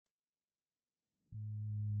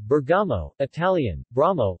Bergamo, Italian,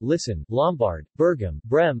 Bramo, listen, Lombard, Bergam,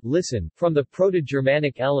 Brem, listen, from the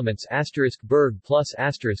Proto-Germanic elements *berg plus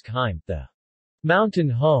 *heim, the mountain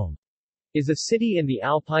home, is a city in the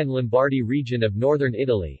Alpine Lombardy region of northern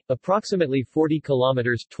Italy, approximately 40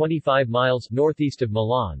 kilometers 25 miles northeast of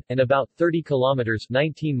Milan, and about 30 kilometers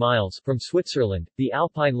 19 miles from Switzerland, the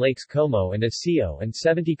Alpine lakes Como and Iseo, and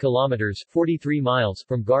 70 kilometers 43 miles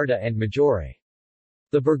from Garda and Maggiore.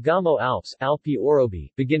 The Bergamo Alps Alpi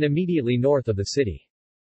Orobi, begin immediately north of the city.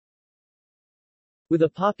 With a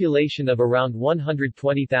population of around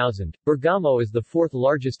 120,000, Bergamo is the fourth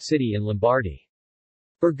largest city in Lombardy.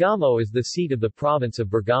 Bergamo is the seat of the province of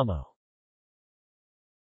Bergamo.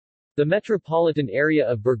 The metropolitan area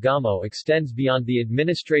of Bergamo extends beyond the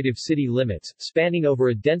administrative city limits, spanning over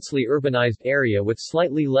a densely urbanized area with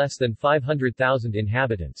slightly less than 500,000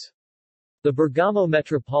 inhabitants. The Bergamo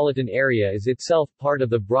metropolitan area is itself part of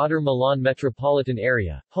the broader Milan metropolitan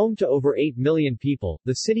area, home to over 8 million people.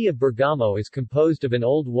 The city of Bergamo is composed of an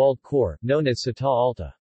old walled core, known as Città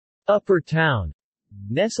Alta, Upper Town,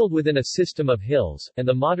 nestled within a system of hills, and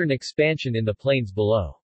the modern expansion in the plains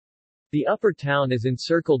below. The upper town is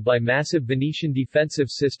encircled by massive Venetian defensive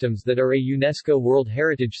systems that are a UNESCO World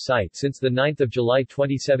Heritage Site since 9 July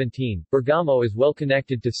 2017. Bergamo is well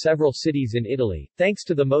connected to several cities in Italy, thanks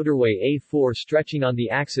to the motorway A4 stretching on the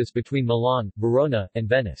axis between Milan, Verona, and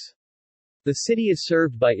Venice. The city is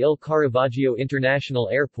served by Il Caravaggio International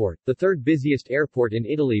Airport, the third busiest airport in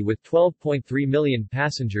Italy with 12.3 million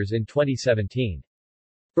passengers in 2017.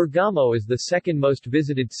 Bergamo is the second most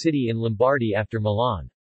visited city in Lombardy after Milan.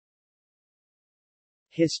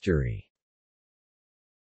 History.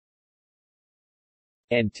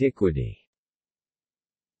 Antiquity.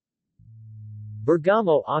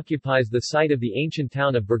 Bergamo occupies the site of the ancient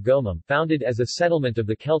town of Bergomum, founded as a settlement of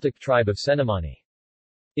the Celtic tribe of Cenomani.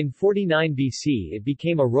 In 49 BC it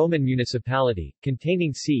became a Roman municipality,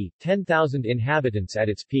 containing c. 10,000 inhabitants at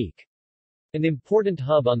its peak. An important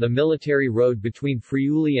hub on the military road between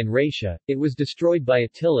Friuli and Raetia, it was destroyed by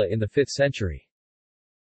Attila in the 5th century.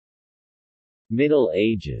 Middle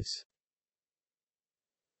Ages.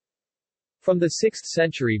 From the 6th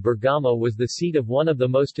century Bergamo was the seat of one of the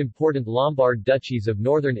most important Lombard duchies of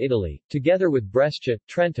northern Italy, together with Brescia,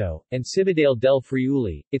 Trento, and Cividale del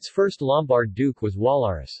Friuli. Its first Lombard duke was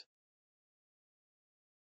Wallaris.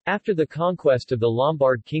 After the conquest of the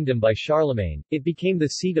Lombard kingdom by Charlemagne, it became the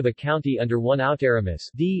seat of a county under one Autaramus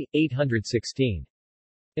d. 816.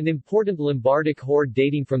 An important Lombardic hoard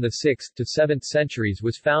dating from the 6th to 7th centuries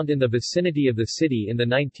was found in the vicinity of the city in the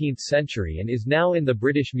 19th century and is now in the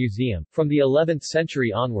British Museum. From the 11th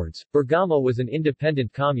century onwards, Bergamo was an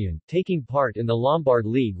independent commune, taking part in the Lombard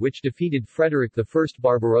League which defeated Frederick I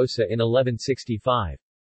Barbarossa in 1165.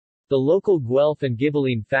 The local Guelph and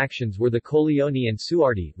Ghibelline factions were the Colleoni and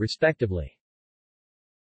Suardi, respectively.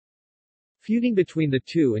 Feuding between the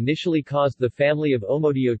two initially caused the family of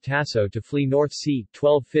Omodio Tasso to flee north c.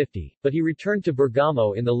 1250, but he returned to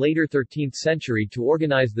Bergamo in the later 13th century to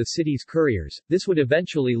organize the city's couriers. This would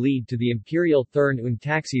eventually lead to the imperial Thurn und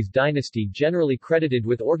Taxis dynasty, generally credited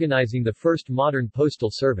with organizing the first modern postal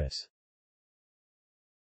service.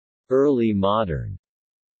 Early modern.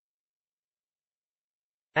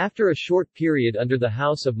 After a short period under the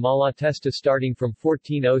House of Malatesta starting from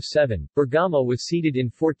 1407, Bergamo was ceded in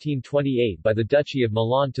 1428 by the Duchy of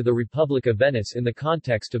Milan to the Republic of Venice in the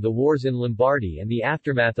context of the wars in Lombardy and the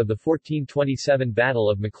aftermath of the 1427 Battle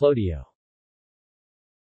of Meclodio.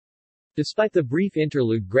 Despite the brief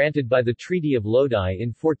interlude granted by the Treaty of Lodi in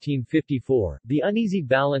 1454, the uneasy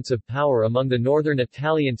balance of power among the northern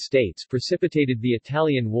Italian states precipitated the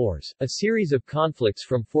Italian Wars, a series of conflicts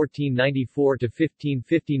from 1494 to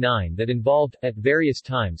 1559 that involved, at various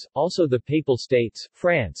times, also the Papal States,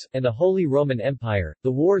 France, and the Holy Roman Empire.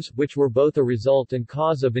 The wars, which were both a result and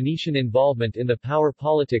cause of Venetian involvement in the power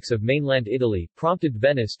politics of mainland Italy, prompted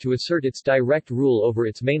Venice to assert its direct rule over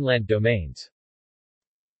its mainland domains.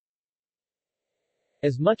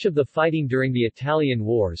 As much of the fighting during the Italian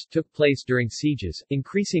wars took place during sieges,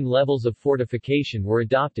 increasing levels of fortification were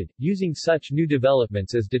adopted, using such new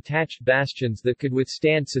developments as detached bastions that could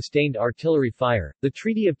withstand sustained artillery fire. The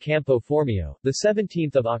Treaty of Campo Formio, the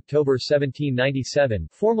 17th of October 1797,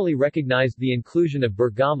 formally recognized the inclusion of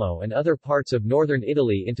Bergamo and other parts of northern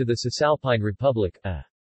Italy into the Cisalpine Republic, a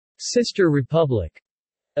sister republic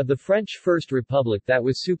of the French First Republic that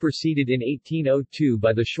was superseded in 1802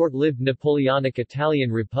 by the short-lived Napoleonic Italian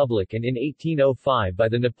Republic and in 1805 by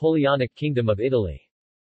the Napoleonic Kingdom of Italy.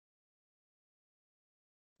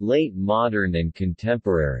 Late modern and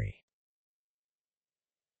contemporary.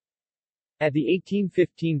 At the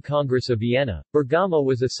 1815 Congress of Vienna, Bergamo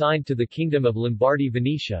was assigned to the Kingdom of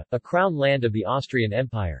Lombardy-Venetia, a crown land of the Austrian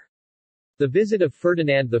Empire. The visit of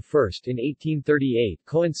Ferdinand I in 1838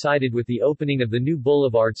 coincided with the opening of the new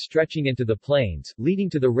boulevard stretching into the plains, leading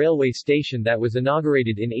to the railway station that was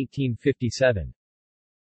inaugurated in 1857.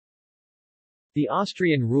 The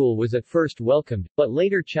Austrian rule was at first welcomed, but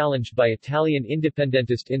later challenged by Italian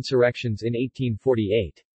independentist insurrections in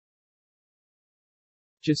 1848.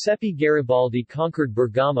 Giuseppe Garibaldi conquered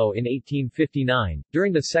Bergamo in 1859,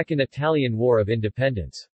 during the Second Italian War of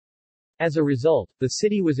Independence. As a result, the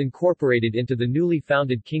city was incorporated into the newly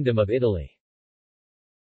founded Kingdom of Italy.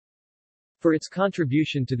 For its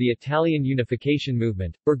contribution to the Italian unification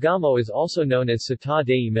movement, Bergamo is also known as Città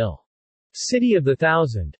dei Mille, City of the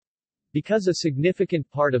Thousand, because a significant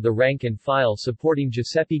part of the rank and file supporting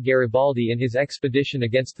Giuseppe Garibaldi in his expedition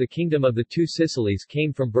against the Kingdom of the Two Sicilies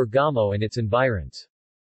came from Bergamo and its environs.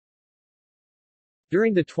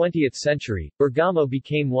 During the 20th century, Bergamo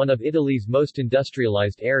became one of Italy's most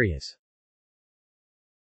industrialized areas.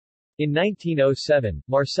 In 1907,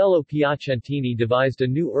 Marcello Piacentini devised a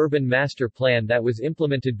new urban master plan that was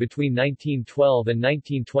implemented between 1912 and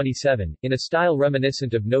 1927, in a style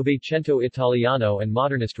reminiscent of Novecento Italiano and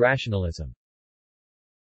modernist rationalism.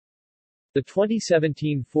 The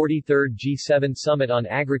 2017 43rd G7 Summit on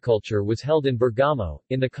Agriculture was held in Bergamo,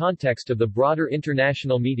 in the context of the broader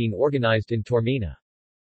international meeting organized in Taormina.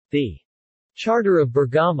 The Charter of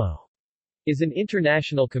Bergamo is an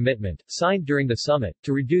international commitment, signed during the summit,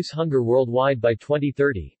 to reduce hunger worldwide by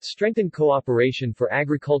 2030, strengthen cooperation for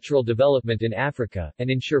agricultural development in Africa,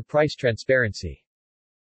 and ensure price transparency.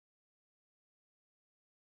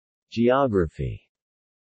 Geography.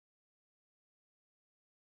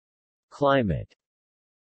 Climate.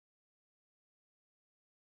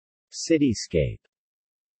 Cityscape.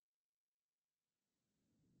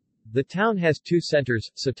 The town has two centers,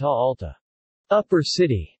 Città Alta, Upper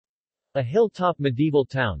City, a hilltop medieval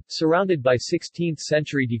town, surrounded by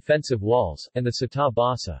 16th-century defensive walls, and the Città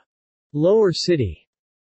Bassa, Lower City.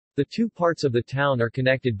 The two parts of the town are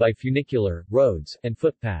connected by funicular, roads, and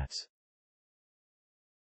footpaths.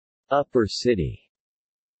 Upper City.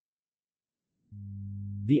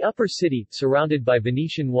 The Upper City, surrounded by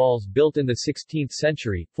Venetian walls built in the 16th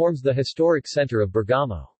century, forms the historic center of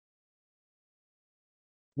Bergamo.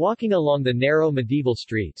 Walking along the narrow medieval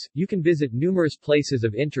streets, you can visit numerous places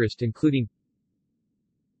of interest including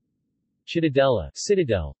Cittadella,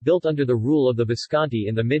 Citadel, built under the rule of the Visconti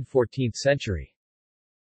in the mid-14th century.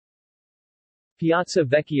 Piazza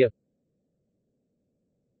Vecchia,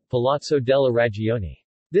 Palazzo della Ragione.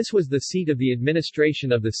 This was the seat of the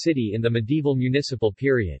administration of the city in the medieval municipal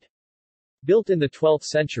period. Built in the 12th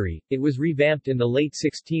century, it was revamped in the late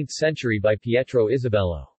 16th century by Pietro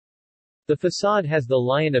Isabello. The facade has the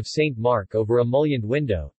Lion of St. Mark over a mullioned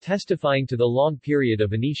window, testifying to the long period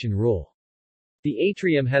of Venetian rule. The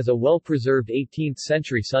atrium has a well-preserved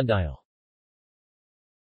 18th-century sundial.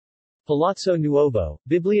 Palazzo Nuovo,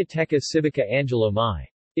 Biblioteca Civica Angelo Mai.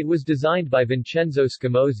 It was designed by Vincenzo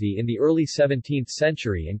Scamozzi in the early 17th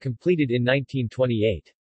century and completed in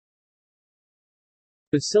 1928.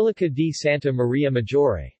 Basilica di Santa Maria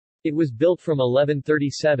Maggiore. It was built from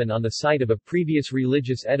 1137 on the site of a previous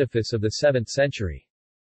religious edifice of the 7th century.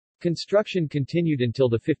 Construction continued until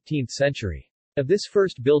the 15th century. Of this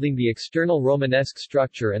first building, the external Romanesque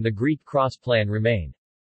structure and the Greek cross plan remain.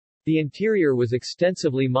 The interior was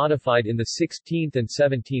extensively modified in the 16th and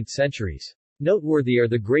 17th centuries. Noteworthy are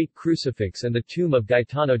the Great Crucifix and the tomb of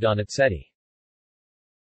Gaetano Donizetti.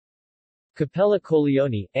 Cappella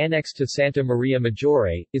Colleoni, annexed to Santa Maria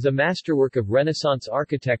Maggiore, is a masterwork of Renaissance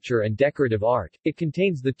architecture and decorative art. It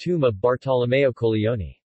contains the tomb of Bartolomeo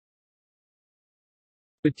Colleoni.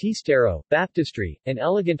 Battistero, Baptistry, an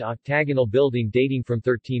elegant octagonal building dating from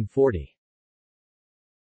 1340.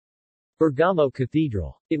 Bergamo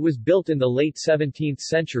Cathedral. It was built in the late 17th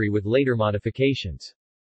century with later modifications.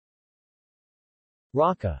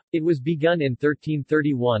 Rocca. It was begun in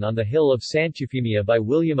 1331 on the hill of Sant'Eufemia by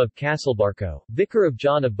William of Castelbarco, vicar of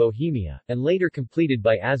John of Bohemia, and later completed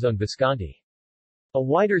by Azzone Visconti. A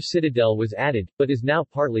wider citadel was added, but is now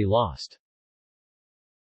partly lost.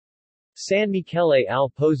 San Michele al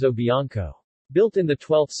Pozzo Bianco. Built in the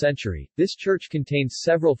 12th century, this church contains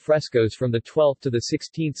several frescoes from the 12th to the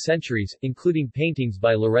 16th centuries, including paintings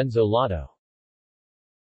by Lorenzo Lotto.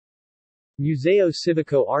 Museo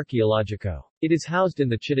Civico Archeologico. It is housed in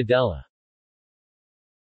the Cittadella.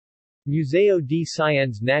 Museo di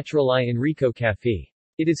Scienze Naturali Enrico Caffi.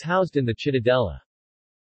 It is housed in the Cittadella.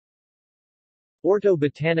 Orto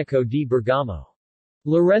Botanico di Bergamo.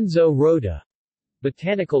 Lorenzo Roda.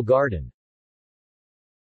 Botanical Garden.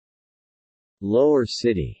 Lower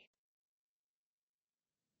city.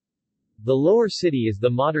 The lower city is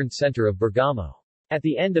the modern center of Bergamo. At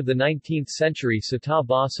the end of the 19th century, Città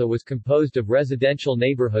Bassa was composed of residential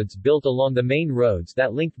neighborhoods built along the main roads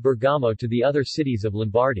that linked Bergamo to the other cities of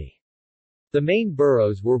Lombardy. The main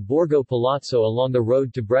boroughs were Borgo Palazzo along the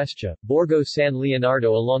road to Brescia, Borgo San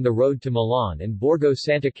Leonardo along the road to Milan and Borgo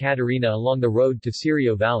Santa Caterina along the road to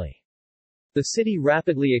Sirio Valley. The city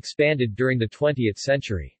rapidly expanded during the 20th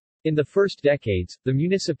century. In the first decades, the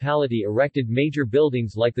municipality erected major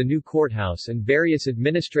buildings like the new courthouse and various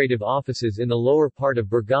administrative offices in the lower part of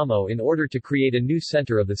Bergamo in order to create a new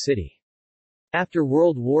center of the city. After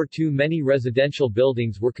World War II, many residential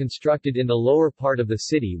buildings were constructed in the lower part of the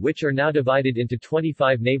city, which are now divided into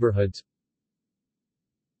 25 neighborhoods: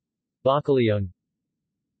 Bacalione,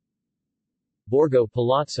 Borgo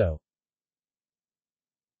Palazzo,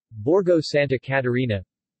 Borgo Santa Caterina,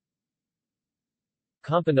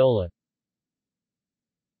 Campanola,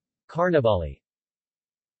 Carnevali,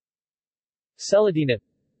 Celadina,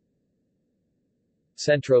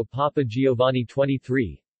 Centro Papa Giovanni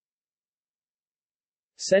 23,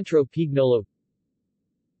 Centro Pignolo,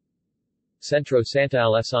 Centro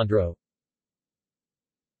Sant'Alessandro,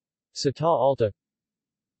 Città Alta,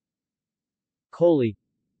 Colli,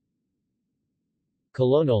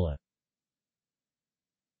 Colonola,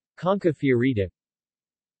 Conca Fiorita,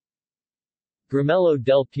 Grumello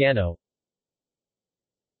del Piano,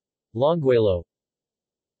 Longuelo,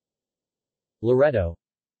 Loreto,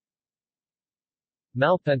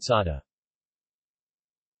 Malpensata,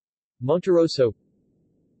 Monterosso,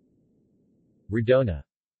 Redona,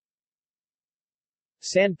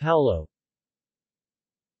 San Paolo,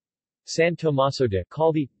 San Tommaso de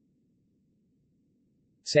Calvi,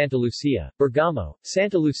 Santa Lucia, Bergamo,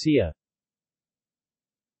 Santa Lucia,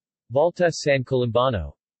 Valtes San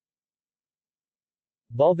Columbano,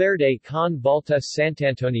 Valverde con Valtes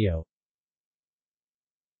Sant'Antonio,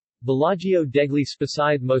 Villaggio degli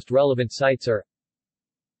Spezzia. Most relevant sites are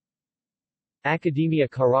Accademia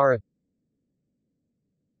Carrara,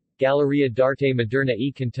 Galleria d'Arte Moderna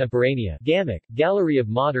e Contemporanea, GAMIC, Gallery of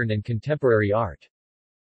Modern and Contemporary Art.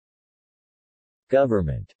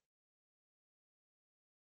 Government.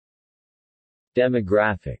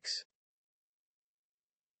 Demographics.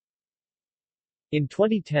 In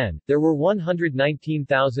 2010, there were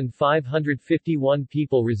 119,551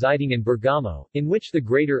 people residing in Bergamo, in which the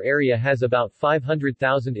greater area has about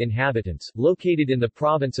 500,000 inhabitants, located in the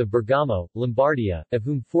province of Bergamo, Lombardia, of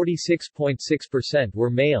whom 46.6% were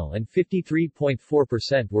male and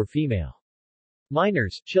 53.4% were female.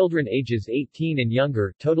 Minors, children ages 18 and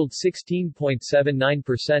younger, totaled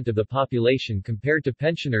 16.79% of the population compared to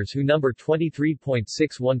pensioners who number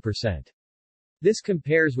 23.61%. This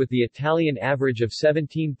compares with the Italian average of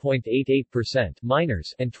 17.88%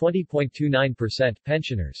 minors and 20.29%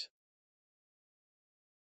 pensioners.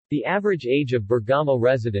 The average age of Bergamo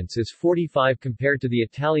residents is 45 compared to the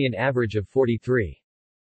Italian average of 43.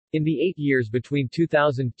 In the 8 years between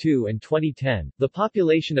 2002 and 2010, the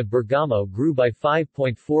population of Bergamo grew by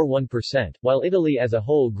 5.41%, while Italy as a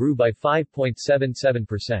whole grew by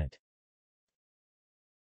 5.77%.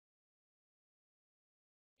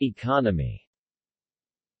 Economy.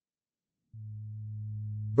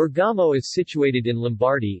 Bergamo is situated in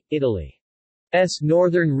Lombardy, Italy's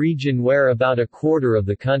northern region where about a quarter of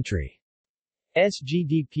the country's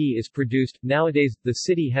GDP is produced. Nowadays, the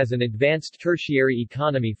city has an advanced tertiary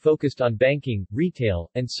economy focused on banking, retail,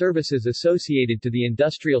 and services associated to the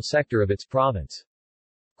industrial sector of its province.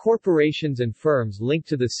 Corporations and firms linked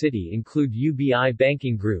to the city include UBI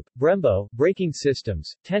Banking Group, Brembo, Braking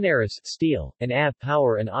Systems, Tenaris, Steel, and AB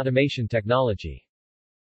Power and Automation Technology.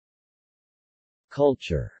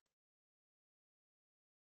 Culture.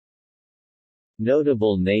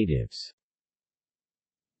 Notable natives.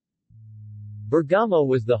 Bergamo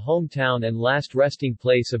was the hometown and last resting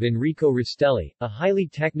place of Enrico Rastelli, a highly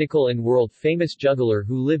technical and world-famous juggler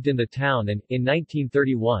who lived in the town and, in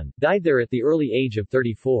 1931, died there at the early age of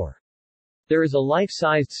 34. There is a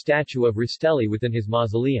life-sized statue of Rastelli within his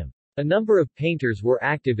mausoleum. A number of painters were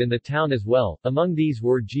active in the town as well, among these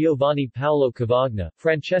were Giovanni Paolo Cavagna,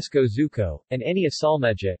 Francesco Zucco, and Ennio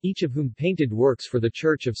Salmeggia, each of whom painted works for the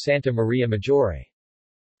Church of Santa Maria Maggiore.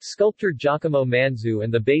 Sculptor Giacomo Manzu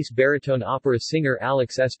and the bass baritone opera singer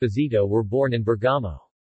Alex Esposito were born in Bergamo.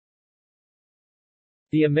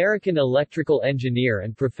 The American electrical engineer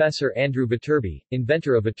and professor Andrew Viterbi,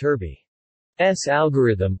 inventor of Viterbi's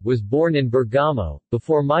algorithm, was born in Bergamo,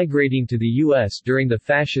 before migrating to the U.S. during the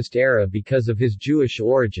fascist era because of his Jewish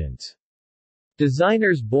origins.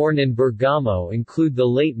 Designers born in Bergamo include the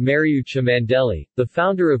late Mariuccia Mandelli, the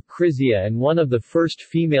founder of Krizia and one of the first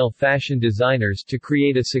female fashion designers to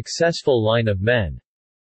create a successful line of men's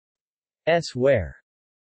wear.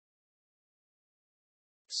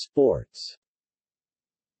 Sports.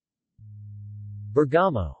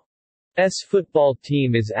 Bergamo's football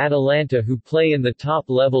team is Atalanta, who play in the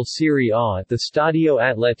top-level Serie A at the Stadio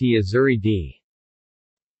Atleti Azzurri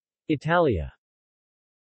d'Italia.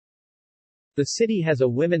 The city has a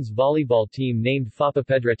women's volleyball team named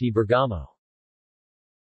Foppapedretti Bergamo.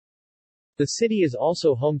 The city is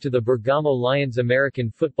also home to the Bergamo Lions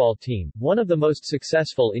American football team, one of the most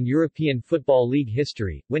successful in European Football League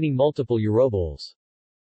history, winning multiple Eurobowls.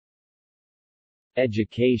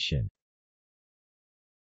 Education.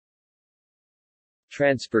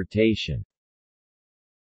 Transportation.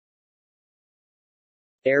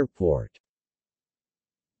 Airport.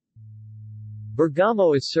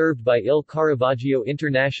 Bergamo is served by Il Caravaggio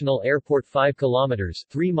International Airport 5 kilometers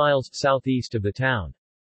 3 miles southeast of the town.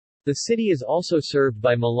 The city is also served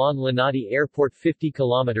by Milan Linate Airport 50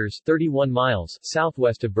 kilometers 31 miles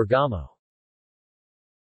southwest of Bergamo.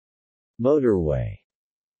 Motorway.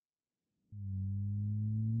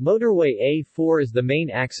 Motorway A4 is the main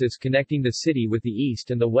axis connecting the city with the east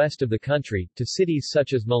and the west of the country, to cities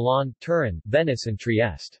such as Milan, Turin, Venice and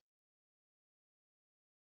Trieste.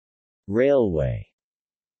 Railway.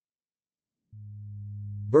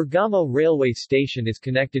 Bergamo railway station is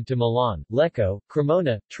connected to Milan, Lecco,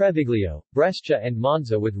 Cremona, Treviglio, Brescia and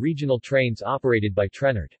Monza with regional trains operated by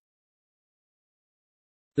Trenord.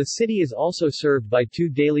 The city is also served by 2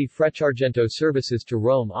 daily Frecciargento services to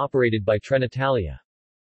Rome operated by Trenitalia.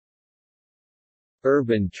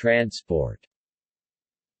 Urban transport.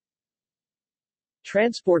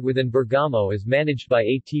 Transport within Bergamo is managed by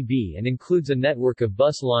ATB and includes a network of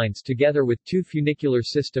bus lines together with 2 funicular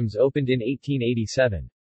systems opened in 1887.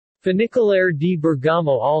 Funicolaire di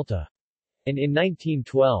Bergamo Alta, and in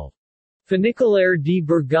 1912. Funicolaire di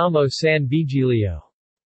Bergamo San Vigilio.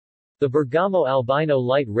 The Bergamo Albino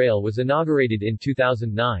Light Rail was inaugurated in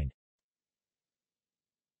 2009.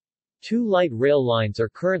 2 light rail lines are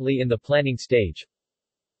currently in the planning stage.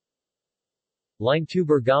 Line 2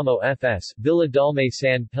 Bergamo FS, Villa Dalme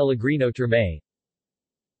San Pellegrino Terme.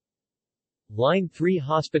 Line 3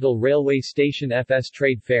 Hospital Railway Station FS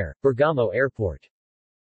Trade Fair, Bergamo Airport.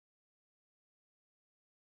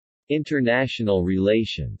 International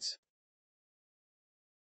relations.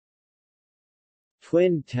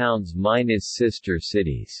 Twin towns minus sister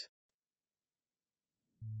cities.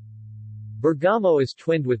 Bergamo is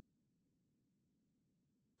twinned with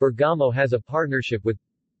Bergamo has a partnership with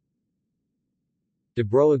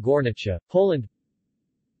Dąbrowa Górnicza, Poland,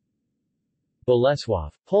 Bolesław,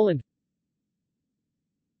 Poland,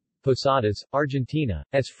 Posadas, Argentina,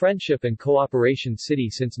 as friendship and cooperation city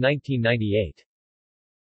since 1998.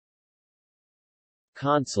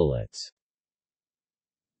 Consulates.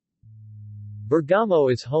 Bergamo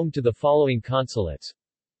is home to the following consulates: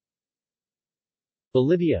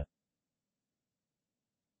 Bolivia,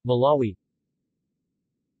 Malawi,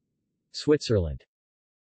 Switzerland.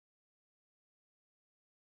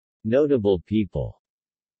 Notable people: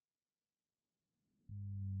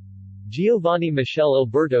 Giovanni Michele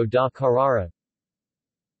Alberto da Carrara,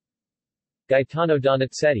 Gaetano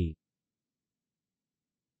Donizetti,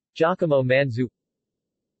 Giacomo Manzu,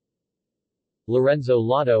 Lorenzo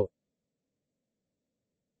Lotto,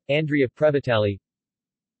 Andrea Previtali,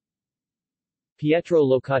 Pietro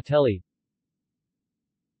Locatelli,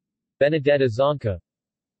 Benedetta Zonca,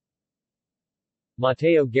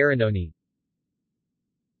 Matteo Garinoni,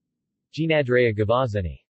 Ginandrea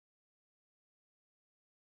Gavazzani.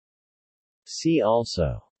 See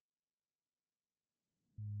also: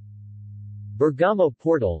 Bergamo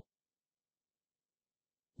Portal,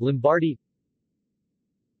 Lombardy,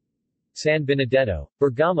 San Benedetto,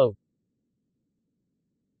 Bergamo,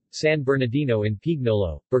 San Bernardino in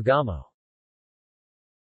Pignolo, Bergamo.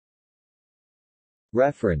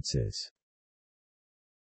 References.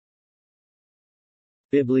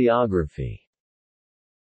 Bibliography.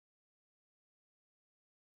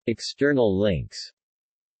 External links.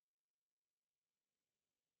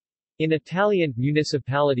 In Italian,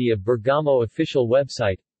 Municipality of Bergamo official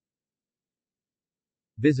website.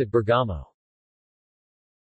 Visit Bergamo.